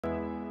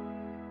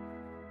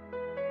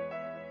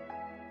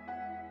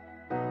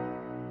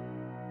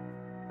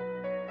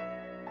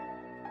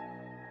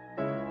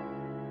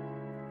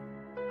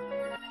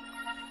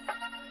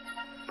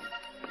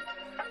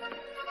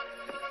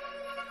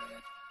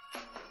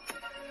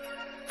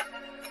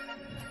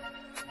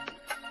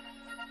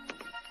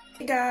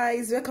Hey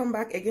guys, welcome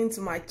back again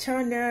to my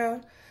channel.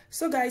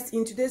 So guys,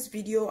 in today's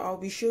video I'll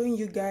be showing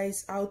you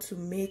guys how to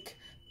make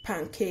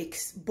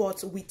pancakes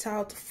but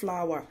without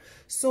flour.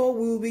 So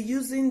we'll be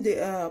using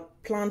the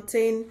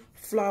plantain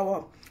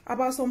flour.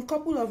 About some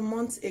couple of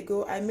months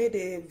ago I made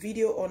a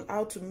video on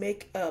how to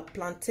make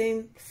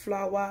plantain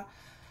flour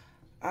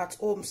at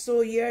home. So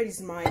here is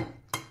my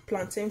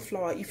plantain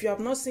flour. If you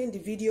have not seen the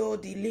video,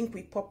 the link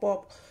will pop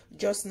up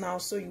just now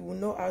so you will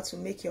know how to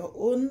make your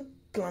own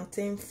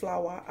plantain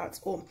flour at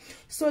home.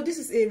 So this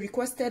is a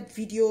requested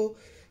video,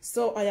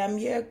 so I am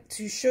here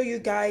to show you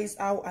guys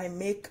how I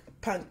make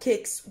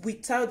pancakes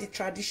without the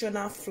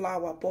traditional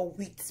flour but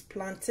with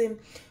plantain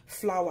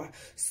flour.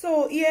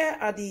 So here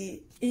are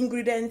the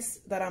ingredients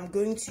that I'm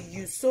going to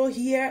use. So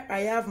here I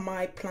have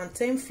my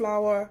plantain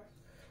flour.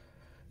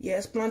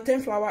 Yes,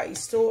 plantain flour is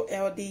so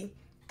healthy.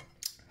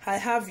 I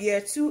have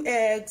here 2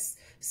 eggs,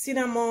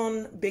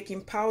 cinnamon,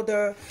 baking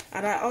powder,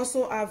 and I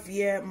also have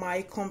here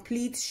my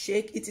complete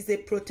shake. It is a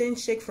protein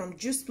shake from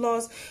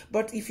Juiceplus,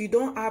 but if you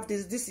don't have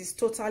this, this is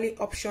totally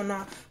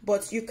optional,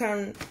 but you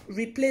can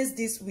replace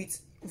this with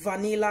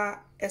vanilla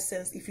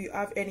essence if you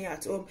have any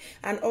at home.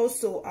 And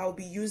also I'll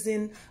be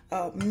using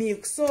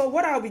milk. So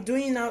what I'll be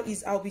doing now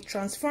is I'll be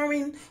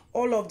transferring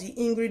all of the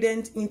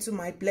ingredients into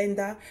my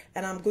blender,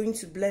 and I'm going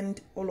to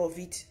blend all of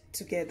it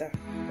together.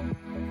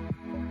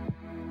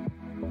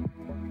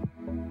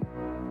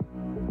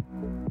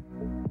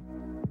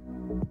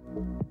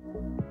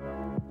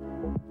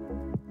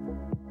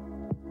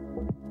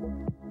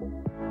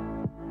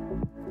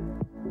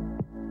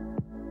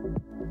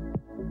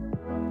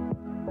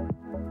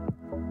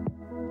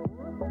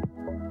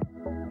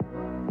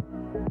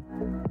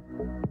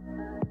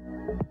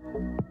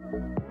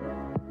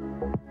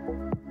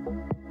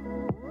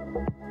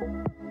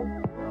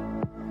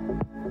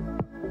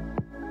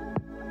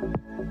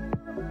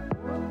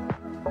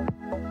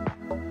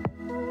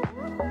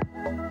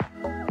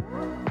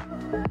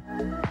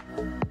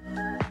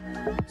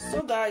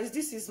 So guys,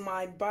 this is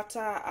my batter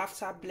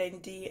after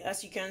blending.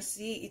 As you can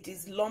see, it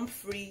is lump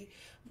free.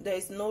 There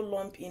is no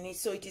lump in it,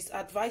 so it is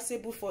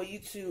advisable for you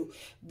to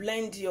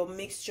blend your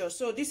mixture.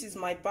 So this is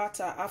my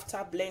batter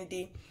after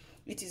blending.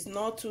 It is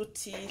not too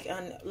thick,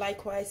 and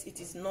likewise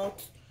it is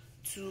not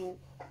too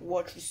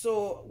watery.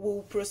 So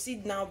we'll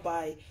proceed now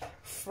by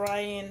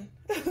frying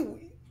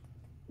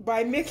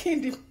by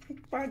making the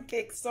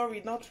pancakes.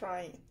 Sorry, not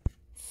frying.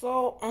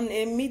 So on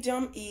a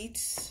medium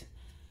heat,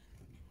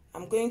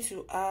 I'm going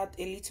to add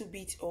a little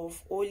bit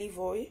of olive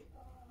oil.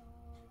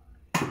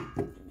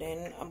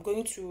 Then I'm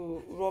going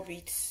to rub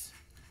it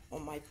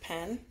on my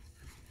pan.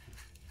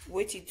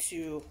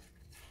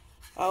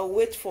 I'll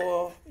wait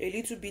for a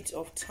little bit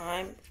of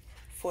time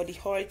for the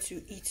oil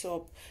to heat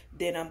up.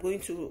 Then I'm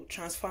going to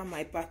transfer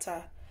my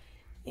batter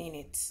in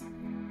it.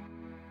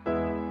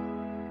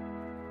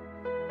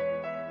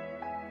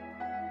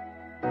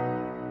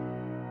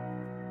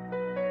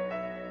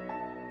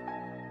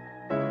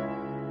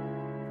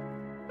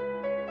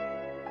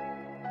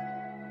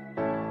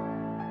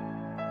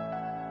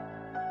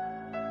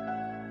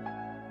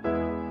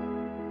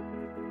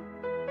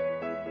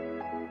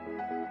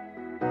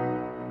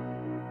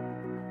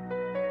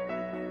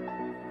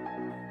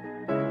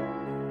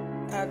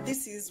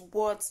 This is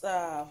what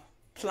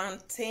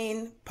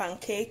plantain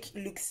pancake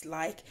looks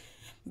like.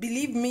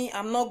 Believe me,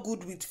 I'm not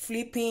good with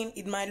flipping.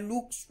 It might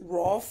look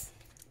rough,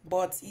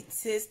 but it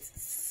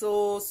tastes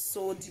so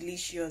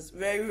delicious.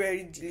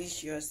 Very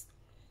delicious.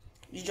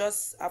 You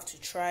just have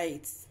to try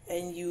it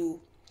and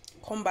you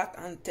come back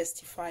and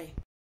testify.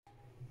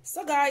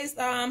 So guys,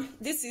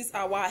 this is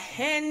our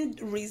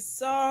end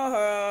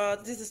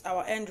result.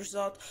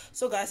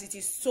 So guys, it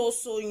is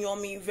so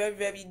yummy,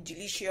 very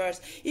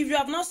delicious. If you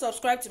have not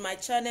subscribed to my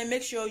channel,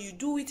 make sure you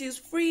do. It is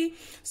free.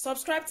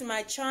 Subscribe to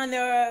my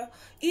channel,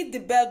 hit the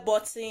bell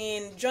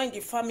button, join the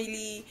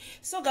family.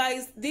 So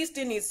guys, this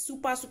thing is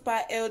super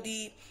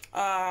healthy.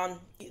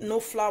 No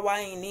flour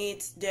in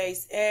it, there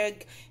is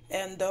egg,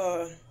 and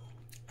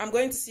I'm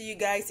going to see you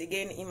guys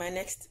again in my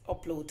next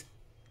upload.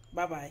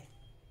 Bye bye.